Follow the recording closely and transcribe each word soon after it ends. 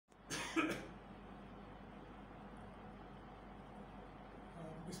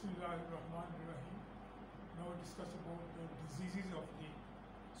Bismillahirrahmanirrahim. Now we discuss about the diseases of the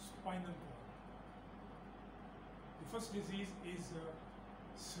spinal cord. The first disease is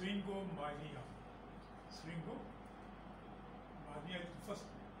Syringomyelia. Syringomyelia is the first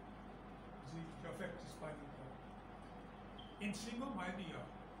disease which affects the spinal cord. In Syringomyelia,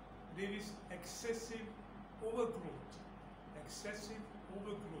 there is excessive overgrowth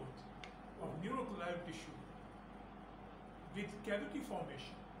of neuroglial tissue with cavity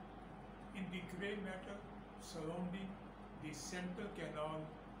formation in the gray matter surrounding the central canal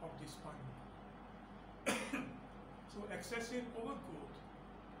of the spine. So excessive overgrowth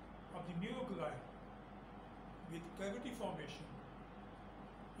of the neuroglial with cavity formation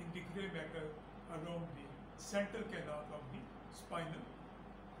in the gray matter around the central canal of the spinal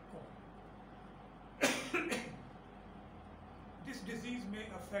cord. This disease may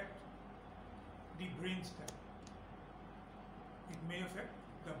affect the brainstem. It may affect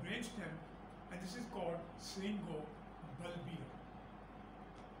the brainstem, and this is called Syringomyelia.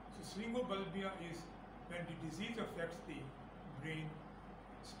 So Syringomyelia is when the disease affects the brain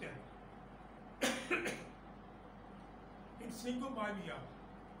stem. In Syringomyelia,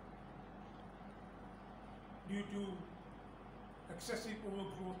 due to excessive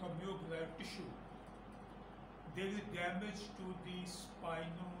overgrowth of neuroglial tissue, there is damage to the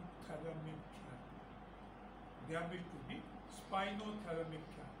spinothalamic tract.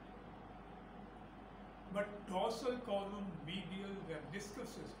 But dorsal column medial ventricular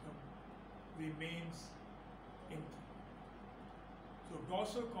system remains intact. So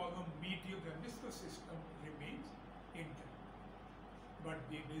dorsal column medial ventricular system remains intact, but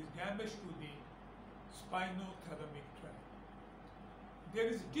there is damage to the spinothalamic tract. There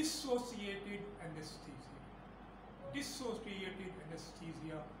is dissociated anesthesia. Dissociated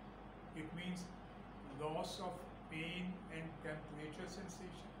anesthesia, it means loss of pain and temperature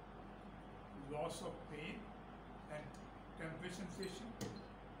sensation. Loss of pain and temperature sensation,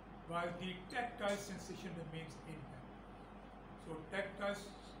 while the tactile sensation remains intact. So tactile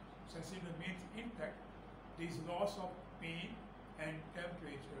sensation remains intact. There is loss of pain and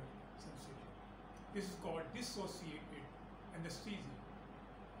temperature sensation. This is called dissociated anesthesia.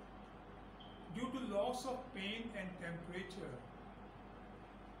 Due to loss of pain and temperature,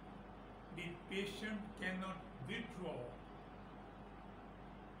 the patient cannot withdraw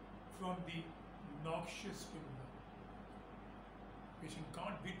from the noxious stimuli. Patient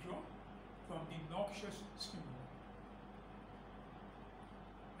can't withdraw from the noxious stimuli.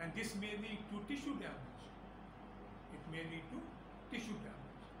 And this may lead to tissue damage. It may lead to tissue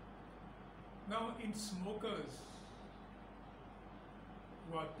damage. Now in smokers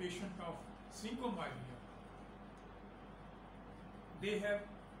who are patients of Syringomyelia, they have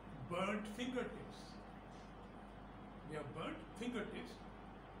burnt fingertips. They have burnt fingertips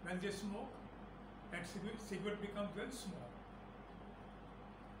when they smoke, and cigarette becomes very small,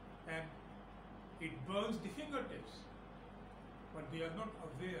 and it burns the fingertips, but they are not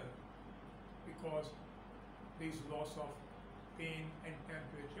aware because there is loss of pain and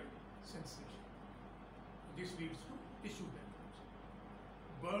temperature sensation. This leads to tissue damage.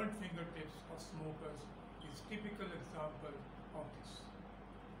 Burnt fingertips of smokers is typical example of this.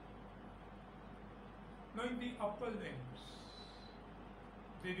 Now in the upper limbs,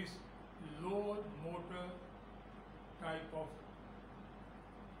 there is lower motor type of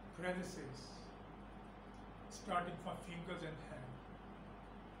paralysis starting from fingers and hand.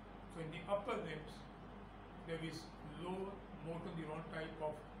 So in the upper limbs, there is low motor neuron type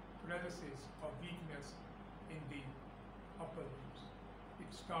of paralysis or weakness in the upper limbs.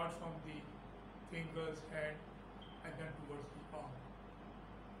 It starts from the fingers, hand, and then towards the arm.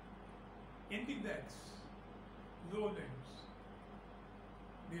 In the legs, lower limbs,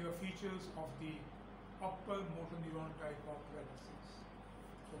 there are features of the upper motor neuron type of paralysis.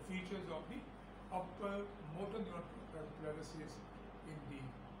 So features of the upper motor neuron paralysis in the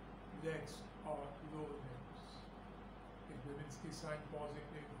legs or lower limbs. The Lewinsky sign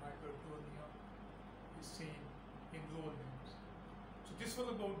positive hypertonia is seen in lower limbs. So this was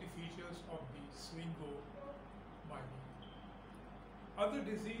about the features of the Syringomyelia. Other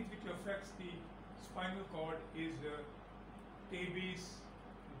disease which affects the spinal cord is tabes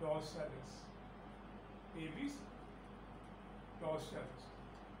dorsalis. Tabes dorsalis.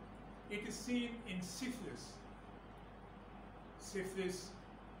 It is seen in syphilis. Syphilis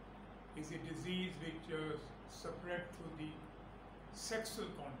is a disease which spread through the sexual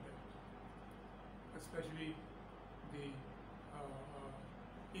contact, especially the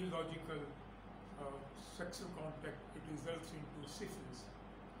illogical sexual contact. It results into syphilis.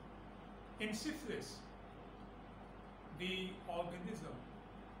 In syphilis, the organism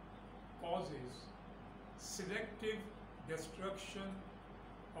causes selective destruction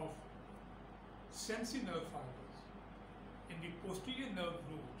of sensory nerve fibers in the posterior nerve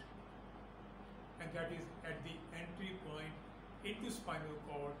root, and that is at the entry point into spinal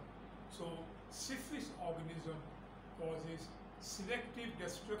cord. So syphilis organism causes selective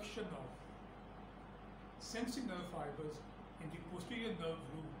destruction of sensory nerve fibers in the posterior nerve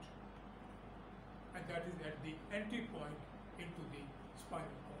root, and that is at the entry point into the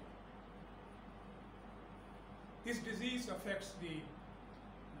spinal cord. This disease affects the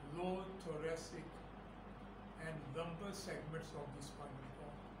low thoracic and lumbar segments of the spinal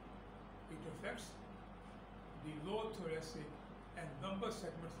cord. It affects the low thoracic and lumbar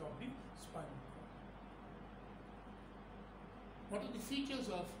segments of the spinal cord. What are the features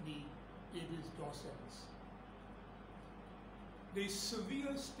of the tabes dorsalis? There is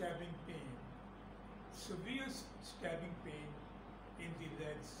severe stabbing pain in the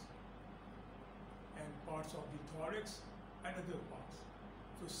legs and parts of the thorax and other parts.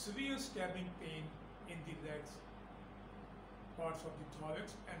 So severe stabbing pain in the legs, parts of the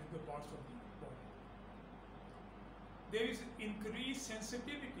thorax and other parts of the body. There is increased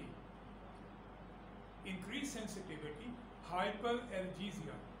sensitivity,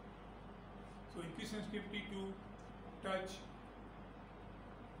 hyperalgesia. So increased sensitivity to touch,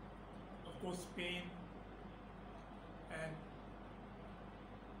 of course pain, and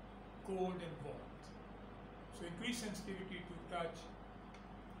cold and warmth. So increased sensitivity to touch,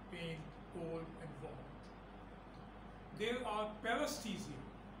 pain, cold and warmth. There are paresthesia,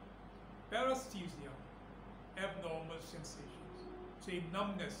 abnormal sensations, say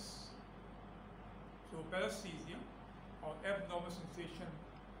numbness. So paresthesia or abnormal sensation,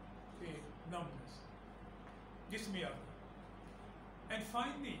 say numbness. This may occur. And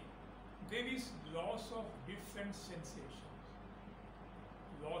finally, there is loss of different sensations.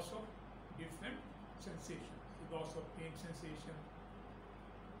 Loss of pain sensation,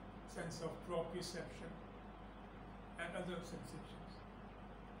 sense of proprioception, and other sensations.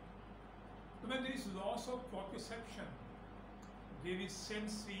 So when there is loss of proprioception, there is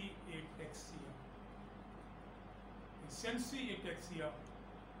sensory ataxia. Sensory ataxia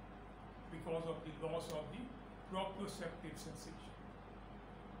because of the loss of the proprioceptive sensation.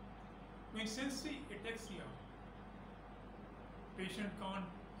 When sensory ataxia, patient can't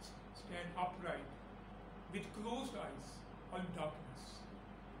stand upright with closed eyes or in darkness.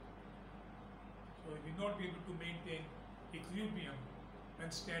 So he will not be able to maintain equilibrium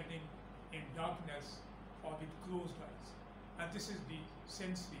when standing in darkness or with closed eyes. And this is the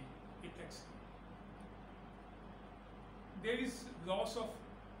sensory ataxia. There is loss of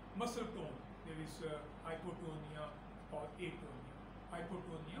muscle tone. There is hypotonia or atonia.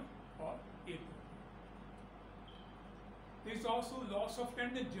 There is also loss of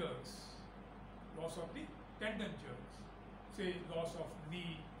tendon jerks. Say loss of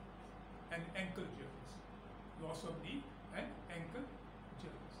knee and ankle jerks.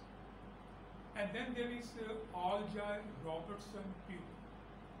 And then there is Alger-Robertson pupil.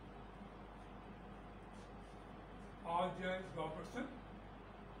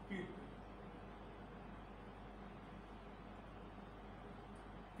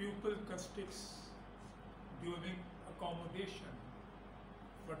 Pupil constricts during accommodation,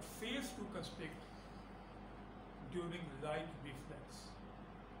 but fails to constrict during light reflex.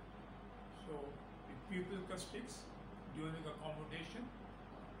 So the pupil constricts during accommodation,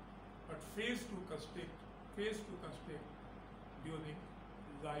 but fails to constrict during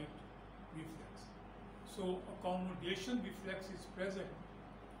light reflex. So accommodation reflex is present,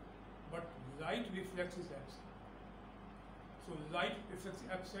 but light reflex is absent. So light reflex is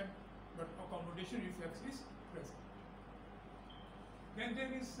absent, but accommodation reflex is present. Then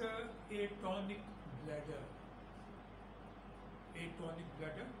there is atonic bladder.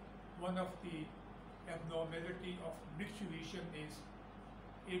 One of the abnormality of micturition is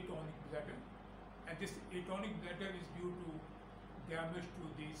atonic bladder, and this atonic bladder is due to damage to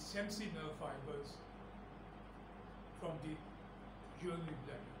the sensory nerve fibers from the urinary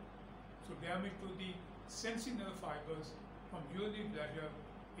bladder. So damage to the sensory nerve fibers from urinary bladder,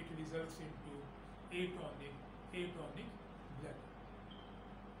 it results into atonic bladder.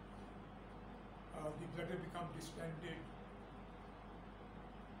 The bladder becomes distended,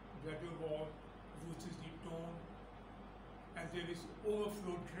 bladder wall loses the tone, and there is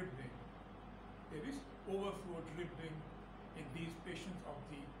overflow dribbling. In these patients of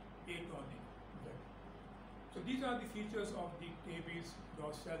the atonic bladder. So these are the features of the tabes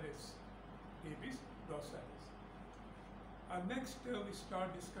dorsalis. Next we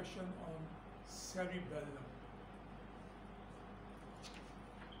start discussion on cerebellum.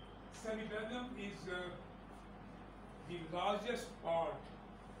 cerebellum is the largest part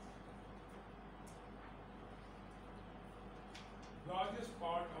of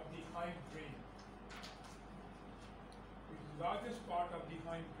the hindbrain. The largest part of the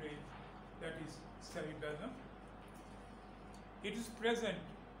hindbrain, that is cerebellum. It is present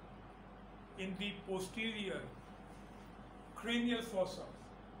in the posterior cranial fossa.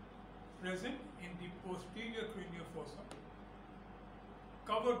 Present in the posterior cranial fossa,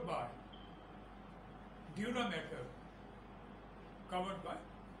 covered by dura mater,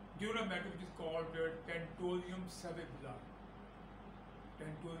 which is called tentorium cerebellar.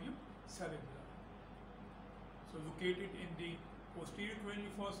 Tentorium cerebellar. So located in the posterior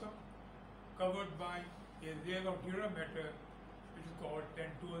cranial fossa, covered by a layer of dura mater, which is called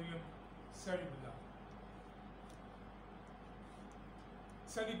tentorium cerebellar.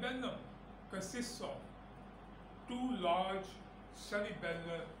 Cerebellum consists of two large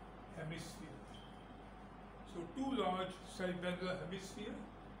cerebellar hemispheres. So two large cerebellar hemispheres,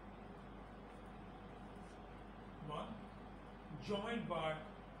 one joined by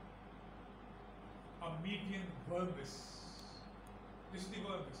a median vulvus. This is the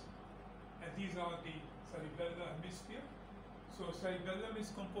vulvus, and these are the cerebellar hemisphere. So cerebellum is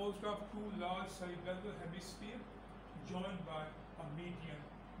composed of two large cerebellar hemispheres joined by a median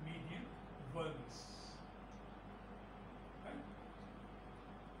vulvus. Right?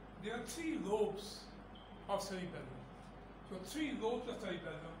 There are three lobes of cerebellum. So three lobes of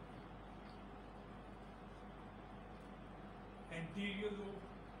cerebellum: anterior lobe,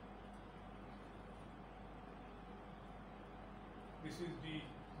 this is the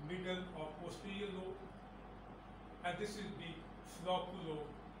middle or posterior lobe, and this is the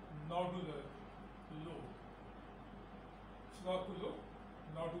flocculo-nodular lobe.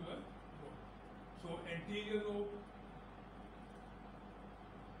 Flocculo-nodular lobe. So anterior lobe,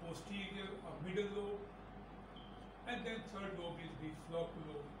 posterior or middle lobe, and then third lobe is the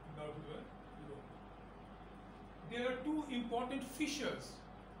flocculo-nodular lobe. There are two important fissures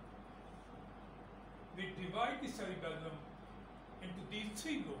which divide the cerebellum into these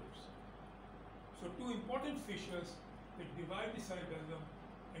three lobes. So two important fissures which divide the cerebellum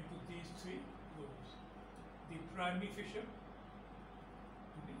into these three lobes. The primary fissure,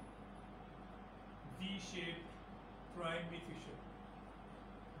 the V-shaped primary fissure.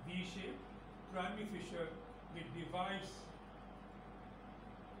 V-shaped primary fissure which divides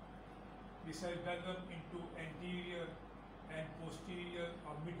the cerebellum into anterior and posterior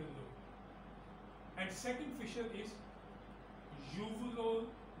or middle lobe. And second fissure is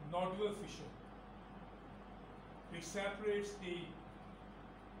uvulo-nodular fissure, which separates the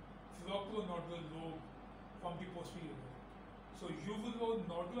flocculo-nodular lobe from the posterior lobe. So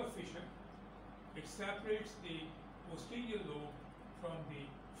uvulo-nodular fissure, it separates the posterior lobe from the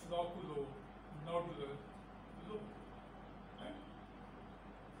flocculo-nodular lobe. Right?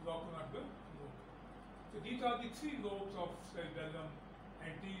 Flocculo-nodular lobe. So these are the three lobes of cerebellum: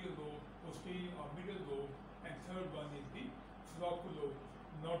 anterior lobe, posterior or middle lobe, and third one is the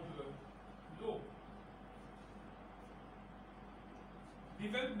flocculo-nodular lobe.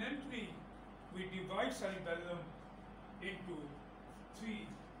 Developmentally, we divide cerebellum into three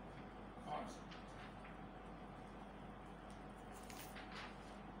parts.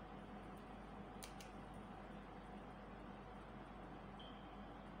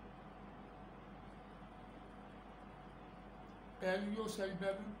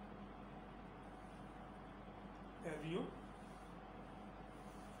 Paleo-cerebellum,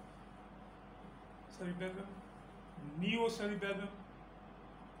 cerebellum, neo-cerebellum,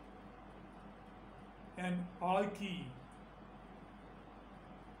 and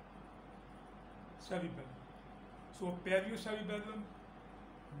archi-cerebellum. So paleo-cerebellum,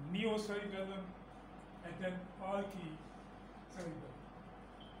 neo-cerebellum, and then archi-cerebellum.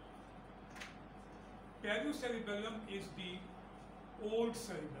 Paleo-cerebellum is the old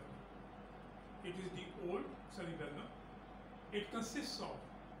cerebellum. It is the old cerebellum. It consists of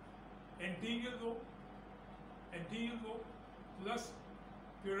anterior lobe plus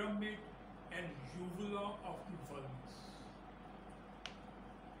pyramid and uvula of the vulvus.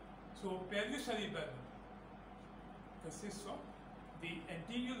 So paleo-cerebellum consists of the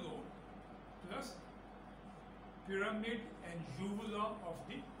anterior lobe plus pyramid and uvula of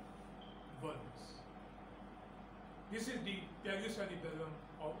the vulvus. This is the paleo-cerebellum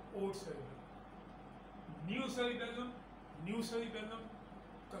of old cerebellum. New cerebellum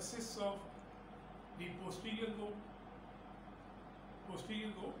consists of the posterior lobe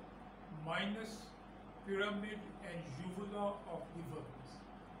minus pyramid and uvula of the vulvus.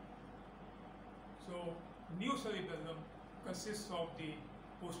 So new cerebellum consists of the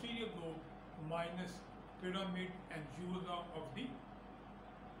posterior lobe minus pyramid and uvula of the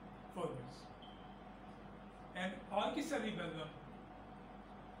vermis. And archicerebellum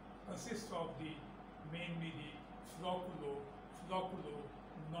consists of the mainly the flocculo-nodular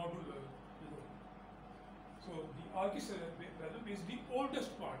lobe. So the archicerebellum is the oldest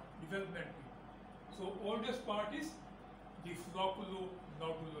part developmentally. So oldest part is the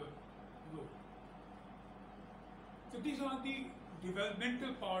flocculo-nodular lobe. So these are the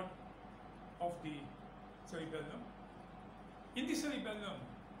developmental part of the cerebellum. In the cerebellum,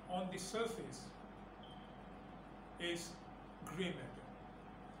 on the surface is gray matter,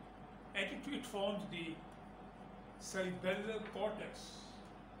 and it forms the cerebellar cortex.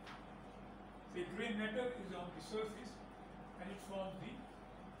 The gray matter is on the surface and it forms the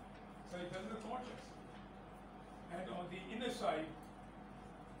cerebellar cortex, and on the inner side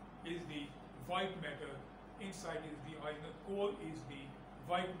is the white matter. Inside is the inner core is the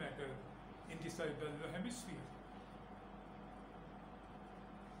white matter in the cerebellar hemisphere.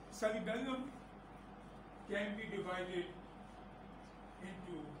 Cerebellum can be divided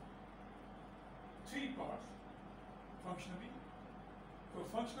into three parts functionally. So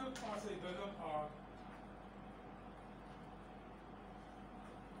functional parts of cerebellum are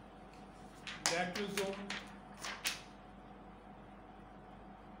lateral zone,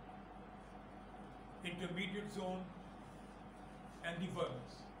 intermediate zone, and the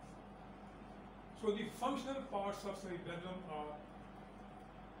vermis. So the functional parts of cerebellum are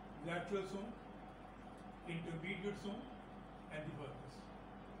lateral zone, intermediate zone, and the vermis.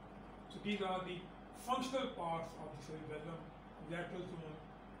 So these are the functional parts of the cerebellum: lateral zone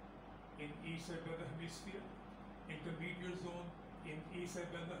in each cerebellar hemisphere, intermediate zone in each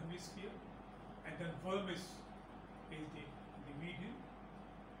cerebellar hemisphere, and then vermis is the median.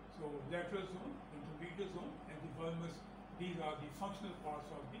 So lateral zone, intermediate zone, and the vermis, these are the functional parts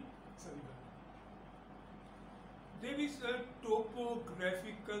of the cerebellum. There is a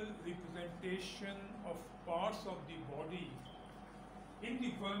topographical representation of parts of the body in the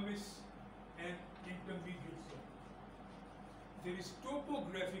vermis and intermediate zone. There is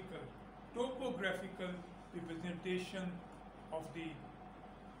topographical representation of the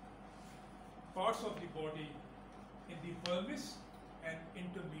parts of the body in the vermis and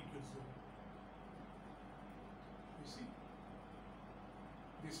intermediate zone. You see,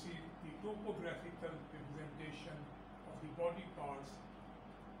 this is the topographical representation of the body parts.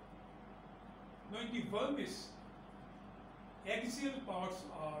 Now in the vermis, axial parts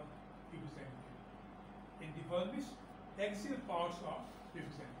are represented. In the vermis, axial parts are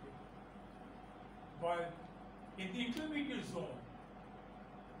represented. While in the intermediate zone,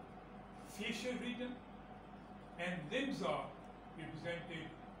 facial region and limbs are represented.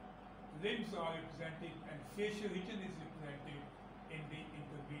 And facial region is represented in the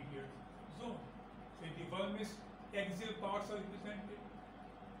intermediate zone. So in the vermis, axial parts are represented.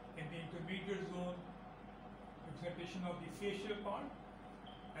 In the intermediate zone, representation of the facial part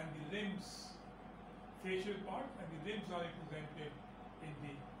and the limbs, facial part and the limbs are represented in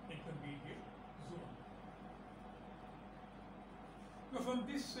the intermediate zone. Now from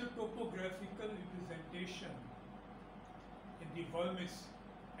this topographical representation in the vermis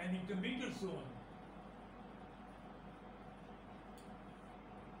and intermediate zone,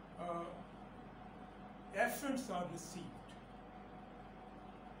 afferents are received.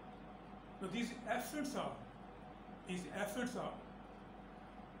 So these afferents are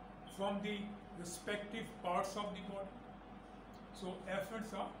from the respective parts of the body. So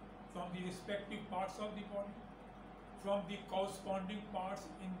afferents are from the respective parts of the body, from the corresponding parts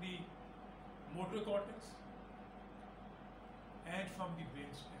in the motor cortex, and from the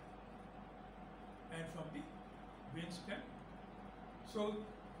brainstem. So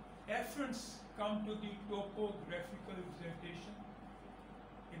afferents come to the topographical representation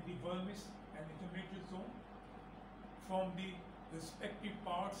in the vermis and intermediate zone from the respective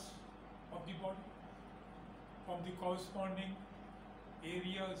parts of the body, from the corresponding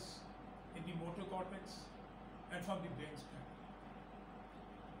areas in the motor cortex, and from the brainstem.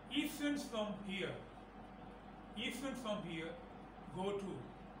 Efferents from here go to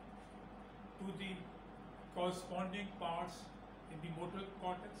the corresponding parts in the motor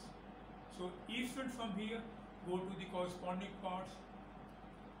cortex. So efferents from here go to the corresponding parts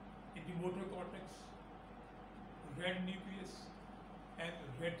in the motor cortex, red nucleus, and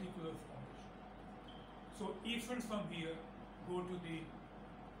reticular formation. So efferents from here go to the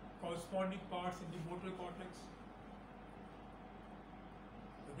corresponding parts in the motor cortex,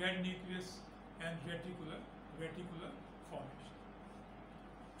 red nucleus, and reticular formation.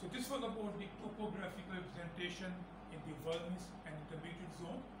 So this was about the topographical representation in the vermis and intermediate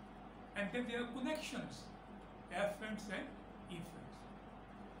zone. And then there are connections, afferents and efferents.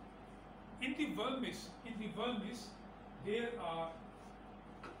 In the vermis, there are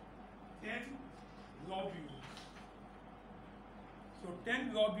 10 lobules. So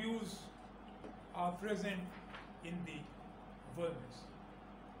 10 lobules are present in the vermis.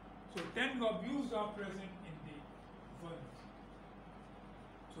 So 10 lobules are present in the vermis.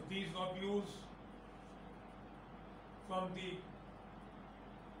 So these lobules from the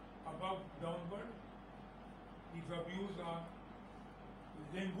above downward, these lobules are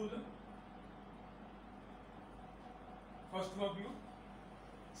lingular, first lobule,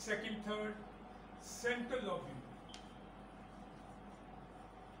 second, third, central lobule.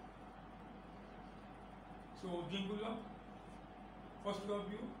 So lingular, first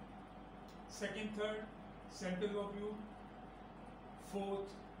lobule, second, third, central lobule, fourth,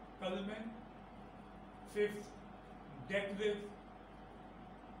 culmen, fifth, declive,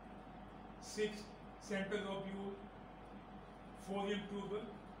 sixth, central lobule, folium tubule,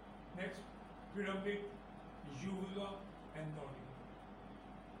 next, pyramid, uvula, and nodule.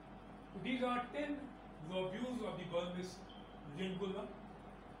 So these are 10 lobules of the vermis lingula,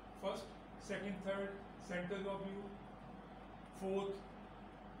 first, second, third, central lobule, fourth,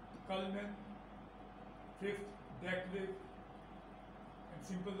 culmen, fifth, declive, and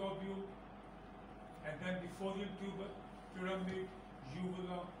simple lobule, and then the folium tubule, pyramid,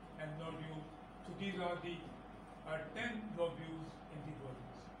 uvula, and nodule. So these are the 10 lobules in the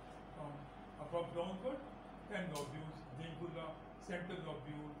vermis. From above downward, 10 lobules, lingula, central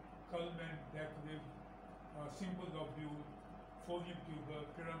lobule, culmen, declive, simple lobule, folium tubule,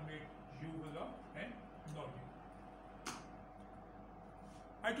 pyramid, uvula, and nodule.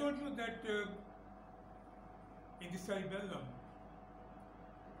 I told you that in the cerebellum,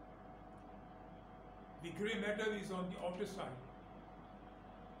 the gray matter is on the outer side.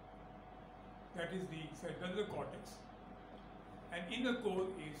 That is the cerebellar cortex, and inner core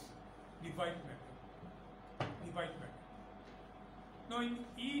is the white matter. Now, in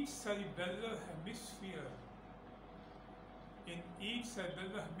each cerebellar hemisphere,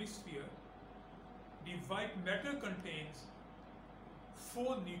 the white matter contains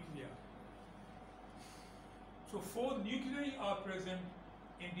 4 nuclei. So 4 nuclei are present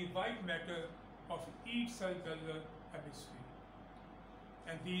in the white matter of each cerebellar hemisphere,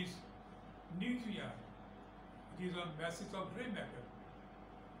 and these nuclei, these are masses of gray matter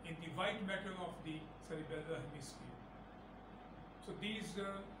in the white matter of the cerebellar hemisphere. So these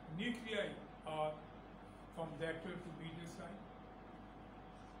nuclei are from lateral to medial side,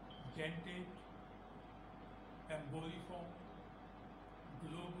 dentate, emboliform,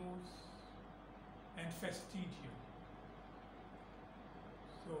 globose, and fastigial.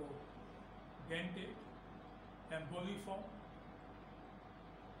 So dentate, emboliform,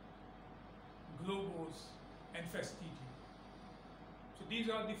 globose, and fastigial. So these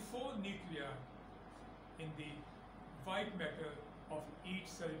are the 4 nuclei in the white matter of each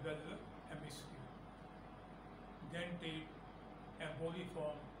cerebellar hemisphere: dentate,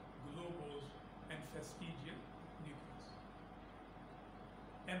 emboliform, globose, and fastigial nucleus.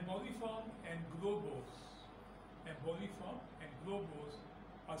 Emboliform and globose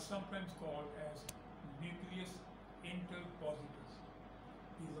are sometimes called as nucleus interpositus.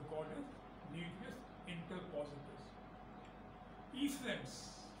 These are called as nucleus interpositus. Efferents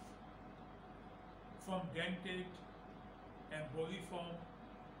from dentate, emboliform,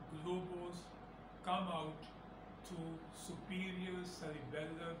 globose come out to superior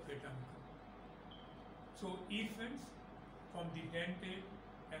cerebellar peduncle. So efferents from the dentate,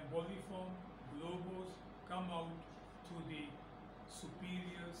 emboliform, globose come out to the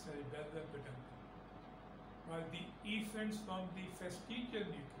superior cerebellar peduncle, while the efferents from the fastigial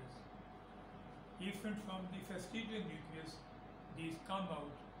nucleus, these come out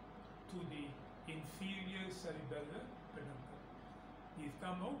to the inferior cerebellar peduncle.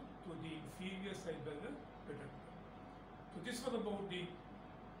 So this was about the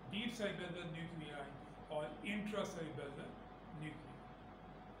deep cerebellar nuclei or intracerebellar nuclei.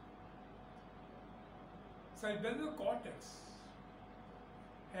 Cerebellar cortex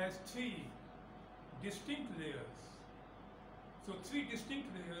has 3 distinct layers. So 3 distinct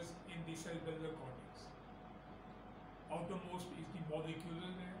layers in the cerebellar cortex. Outermost is the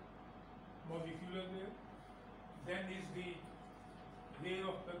molecular layer. Then is the layer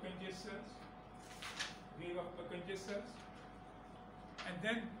of Purkinje cells, and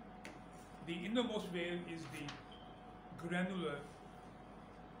then the innermost layer is the granular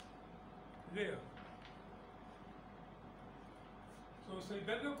layer. So So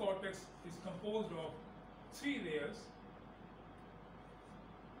cerebellar cortex is composed of 3 layers: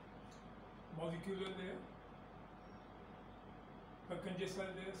 molecular layer, Purkinje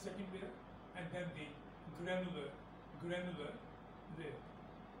cell layer, second layer, and then the granular layer.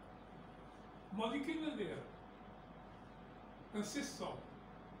 Molecular layer consists of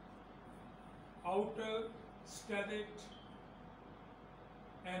outer stellate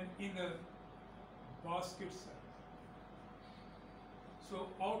and inner basket cells. So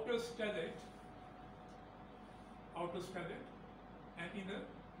outer stellate and inner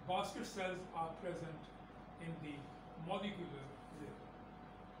basket cells are present in the molecular layer.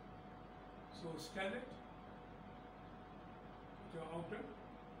 So stellate, which are outer,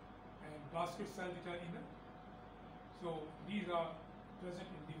 and basket cells which are inner. So these are present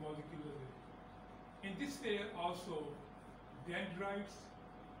in the molecular layer. In this layer also dendrites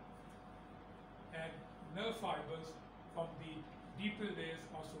and nerve fibers from the deeper layers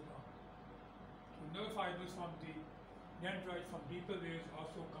also come. So nerve fibers from the dendrites from deeper layers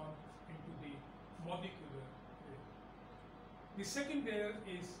also come into the molecular layer. The second layer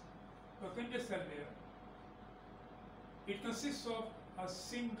is Purkinje cell layer. It consists of a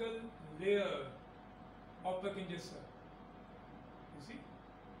single layer of Purkinje cell. You see,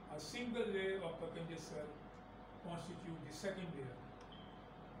 a single layer of Purkinje cell constitutes the second layer.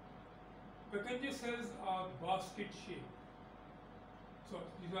 Purkinje cells are basket shaped. So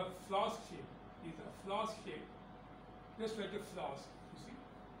these are flask shaped. These are flask shaped, just like a flask, you see.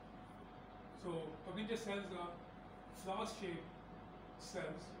 So Purkinje cells are flask shaped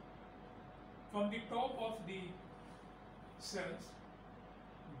cells. From the top of the cells,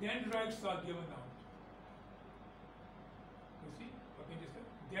 dendrites are given out. You see, Purkinje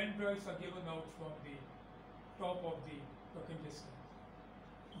cells. Dendrites are given out from the top of the Purkinje cells.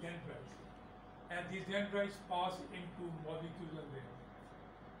 Dendrites. And these dendrites pass into molecular layer.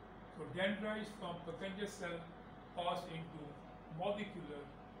 So dendrites from Purkinje cell pass into molecular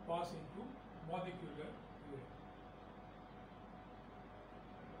layer.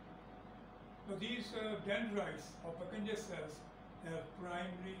 So these dendrites of Purkinje cells have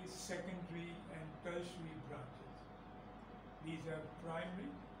primary, secondary, and tertiary branches. These are primary,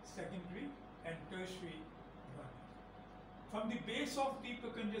 secondary, and tertiary branches. From the base of the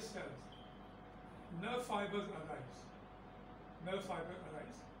Purkinje cells, nerve fibers arise.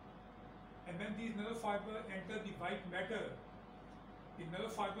 And when these nerve fibers enter the white matter, the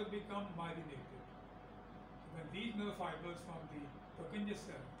nerve fibers become myelinated. When these nerve fibers from the Purkinje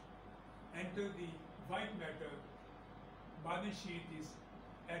cell enter the white matter, myelin sheath is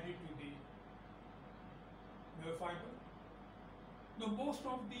added to the nerve fiber. Now most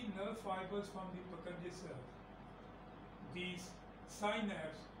of the nerve fibers from the Purkinje cells, these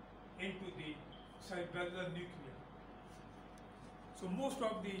synapse into the cerebellar nucleus. So most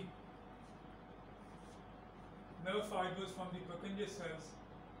of the nerve fibers from the Purkinje cells,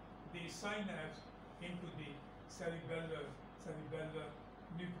 they synapse into the cerebellar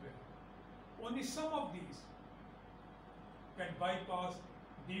nucleus. Only some of these can bypass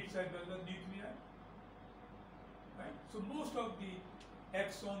deep cerebellar nuclei. Right? So most of the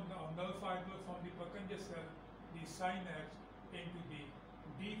axon or nerve fibers from the Purkinje cell, they synapse into the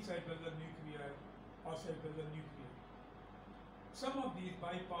deep cerebellar nuclei or cerebellar nuclei. Some of these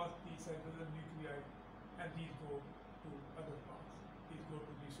bypass the cerebellar nuclei and these go to other parts. These go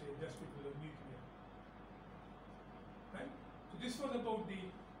to the, say, vestibular nuclei. Right? So this was about the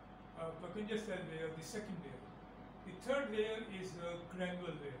Purkinje cell layer, the second layer. The third layer is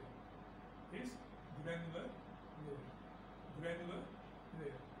granular layer. Granular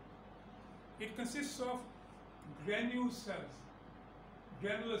layer. It consists of granule cells,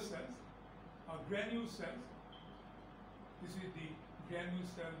 granular cells, or granule cells. This is the granule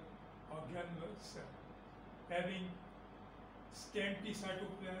cell or granular cell, having scanty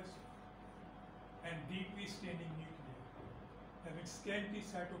cytoplasm and deeply staining nuclei. Having scanty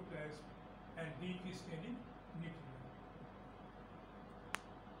cytoplasm and deeply staining nuclei.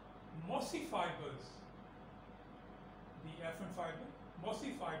 Mossy fibers, the afferent fiber,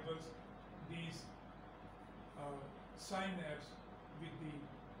 mossy fibers, these synapse with the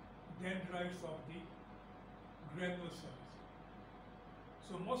dendrites of the granular cells.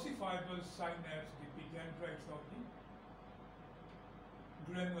 So mossy fibers synapse with the dendrites of the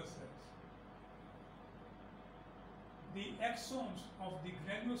granular cells. The axons of the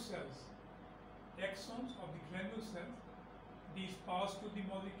granular cells, these pass to the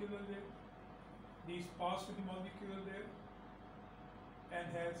molecular layer, and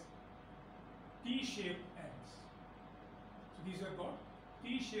has T-shaped ends. So these are got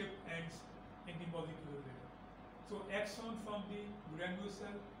T-shaped ends in the molecular layer. So axon from the granular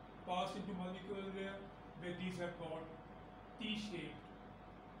cell pass into molecular layer where these have got T-shaped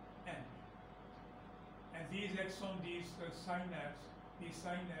end. And these axon, these synapse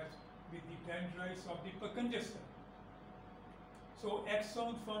with the dendrites of the Purkinje cell. So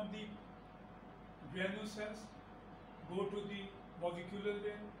axon from the granular cells go to the molecular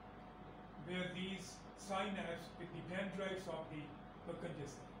layer where these synapse with the dendrites of the Purkinje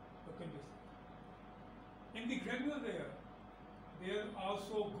cell. In the granular layer, there are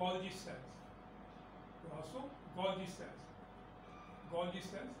also Golgi cells. Golgi cells.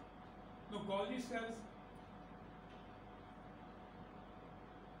 Now Golgi cells,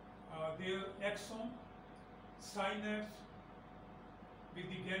 their axon, synapse with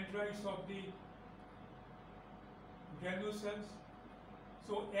the dendrites of the granular cells.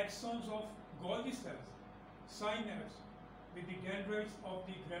 So axons of Golgi cells, synapse with the dendrites of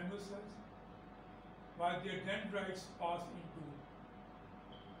the granular cells, while their dendrites pass into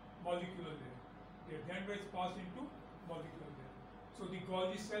molecular layer. So the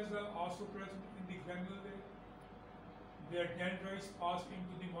Golgi cells are also present in the granular layer. Their dendrites pass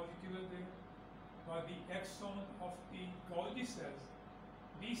into the molecular layer, while the axon of the Golgi cells,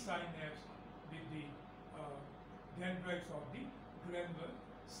 these synapse with the dendrites of the granular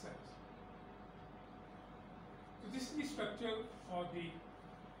cells. So this is the structure or the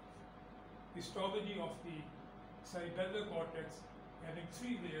histology of the cerebellar cortex, having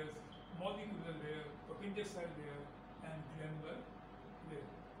three layers: molecular layer, Purkinje cell layer, and granular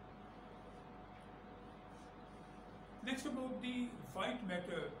layer. Next, about the white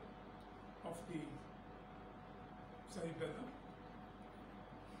matter of the cerebellum.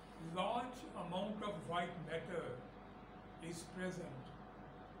 Large amount of white matter is present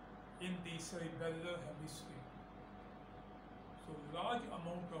in the cerebellar hemisphere. So large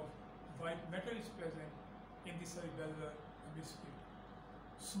amount of white matter is present in the cerebellar hemisphere.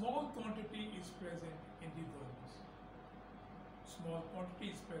 Small quantity is present in the vermis.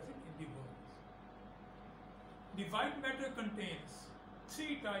 The white matter contains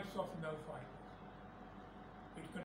three types of nerve fibers.